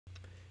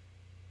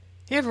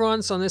Hey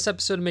everyone, so on this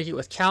episode of Make It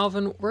with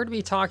Calvin, we're going to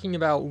be talking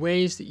about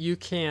ways that you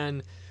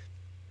can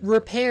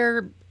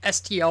repair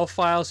STL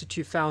files that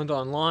you found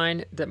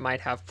online that might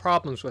have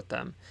problems with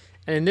them.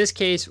 And in this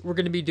case, we're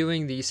going to be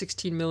doing the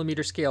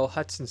 16mm scale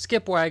Hudson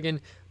skip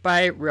wagon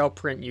by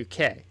Railprint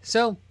UK.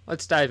 So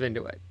let's dive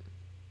into it.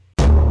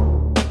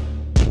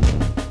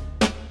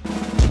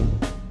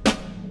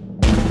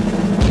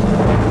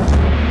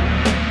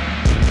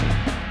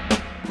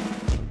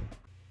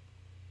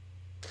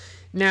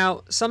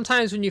 Now,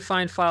 sometimes when you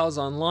find files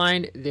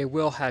online, they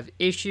will have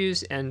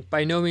issues, and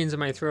by no means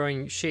am I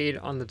throwing shade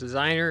on the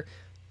designer.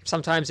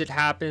 Sometimes it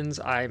happens.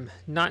 I'm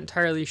not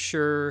entirely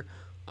sure.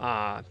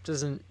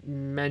 Doesn't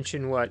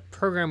mention what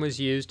program was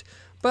used,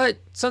 but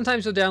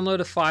sometimes you'll download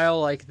a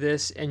file like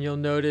this and you'll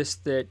notice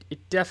that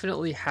it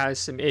definitely has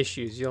some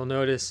issues. You'll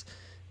notice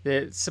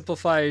that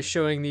Simplify is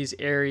showing these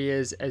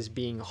areas as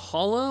being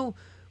hollow,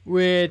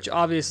 which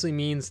obviously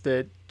means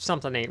that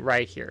something ain't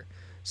right here.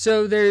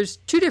 So there's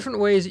two different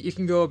ways that you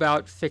can go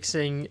about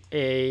fixing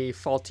a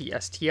faulty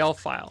STL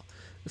file.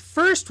 The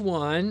first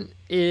one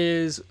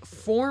is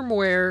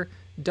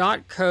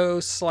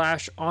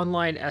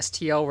formware.co/online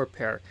STL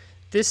Repair.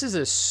 This is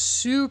a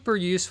super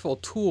useful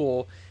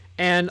tool,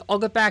 and I'll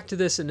get back to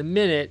this in a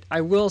minute. I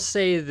will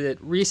say that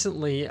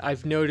recently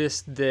I've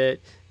noticed that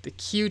the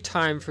queue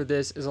time for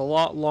this is a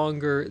lot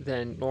longer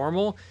than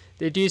normal.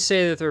 They do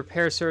say that the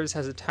repair service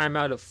has a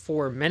timeout of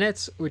 4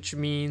 minutes, which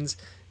means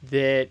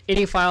that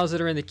any files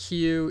that are in the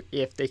queue,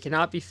 if they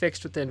cannot be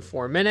fixed within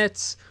 4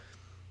 minutes,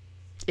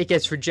 it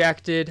gets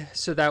rejected,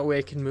 so that way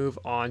it can move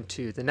on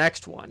to the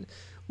next one,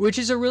 which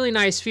is a really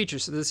nice feature,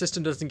 so the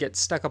system doesn't get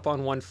stuck up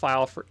on one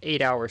file for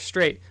 8 hours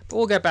straight, but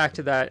we'll get back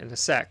to that in a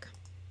sec.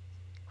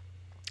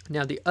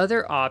 Now the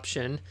other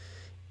option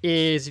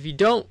is, if you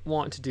don't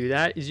want to do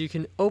that, is you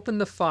can open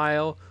the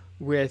file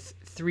with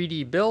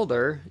 3D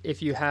Builder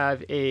if you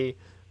have a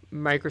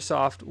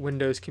Microsoft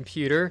Windows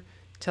computer.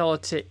 Tell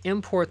it to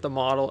import the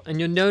model, and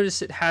you'll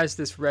notice it has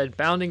this red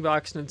bounding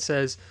box and it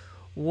says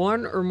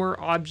one or more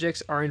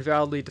objects are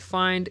invalidly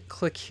defined,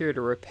 click here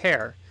to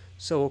repair.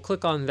 So we'll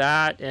click on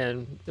that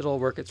and it'll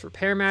work its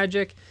repair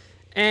magic,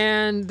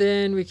 and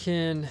then we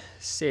can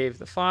save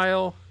the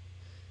file.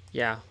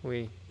 Yeah,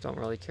 we don't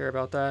really care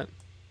about that.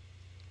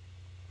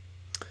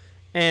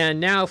 And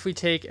now if we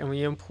take and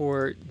we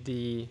import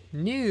the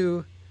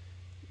new,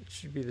 it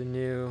should be the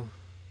new,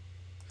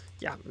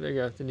 yeah, there you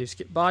go, the new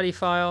skip body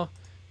file,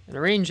 and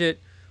arrange it,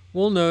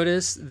 we'll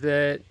notice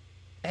that,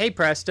 hey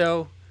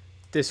presto,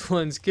 this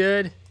one's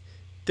good,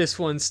 this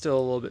one's still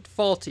a little bit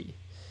faulty.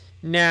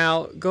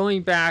 Now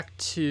going back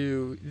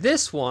to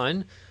this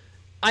one,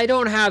 I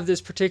don't have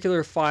this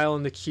particular file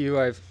in the queue.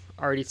 I've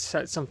already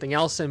set something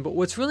else in, but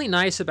what's really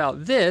nice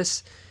about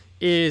this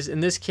is, in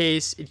this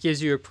case, it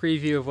gives you a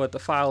preview of what the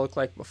file looked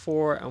like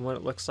before and what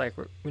it looks like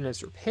when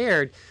it's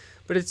repaired.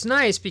 But it's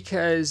nice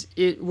because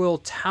it will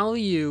tell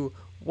you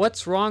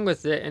what's wrong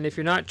with it, and if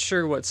you're not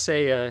sure what,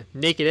 say, a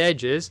naked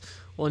edge is,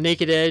 well,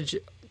 naked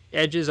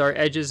edges are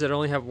edges that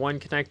only have one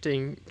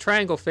connecting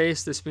triangle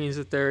face. This means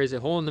that there is a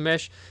hole in the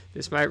mesh.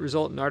 This might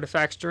result in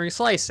artifacts during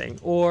slicing.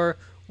 Or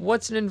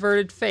what's an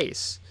inverted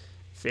face?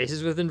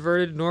 Faces with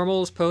inverted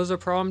normals pose a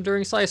problem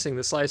during slicing.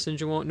 The slice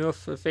engine won't know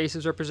if the face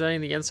is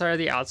representing the inside or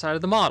the outside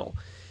of the model.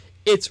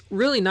 It's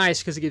really nice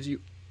because it gives you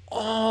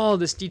all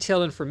this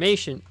detailed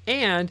information,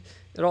 and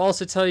it'll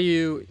also tell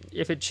you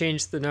if it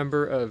changed the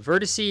number of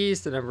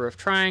vertices, the number of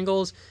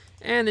triangles,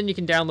 and then you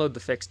can download the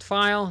fixed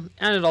file,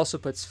 and it also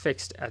puts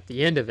fixed at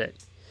the end of it.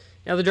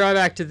 Now the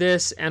drawback to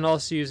this, and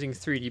also using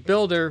 3D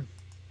Builder,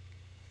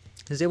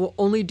 is it will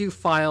only do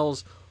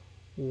files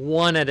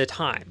one at a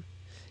time.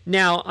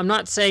 Now, I'm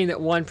not saying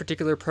that one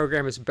particular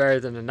program is better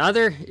than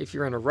another. If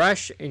you're in a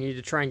rush and you need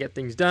to try and get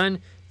things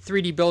done,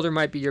 3D Builder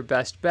might be your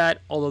best bet,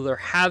 although there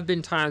have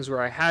been times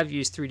where I have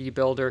used 3D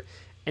Builder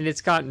and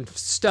it's gotten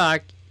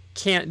stuck,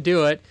 can't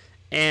do it,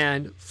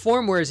 and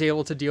Formware is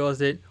able to deal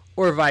with it,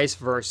 or vice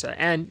versa.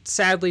 And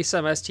sadly,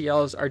 some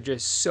STLs are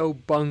just so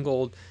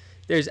bungled,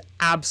 there's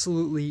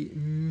absolutely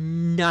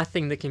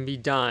nothing that can be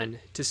done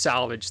to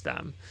salvage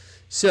them.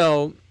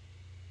 So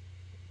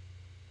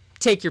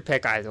take your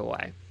pick either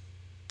way.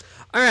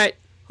 Alright,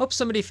 hope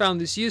somebody found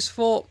this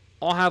useful.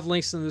 I'll have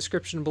links in the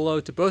description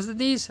below to both of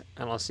these,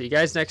 and I'll see you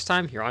guys next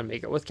time here on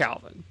Make It with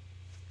Calvin.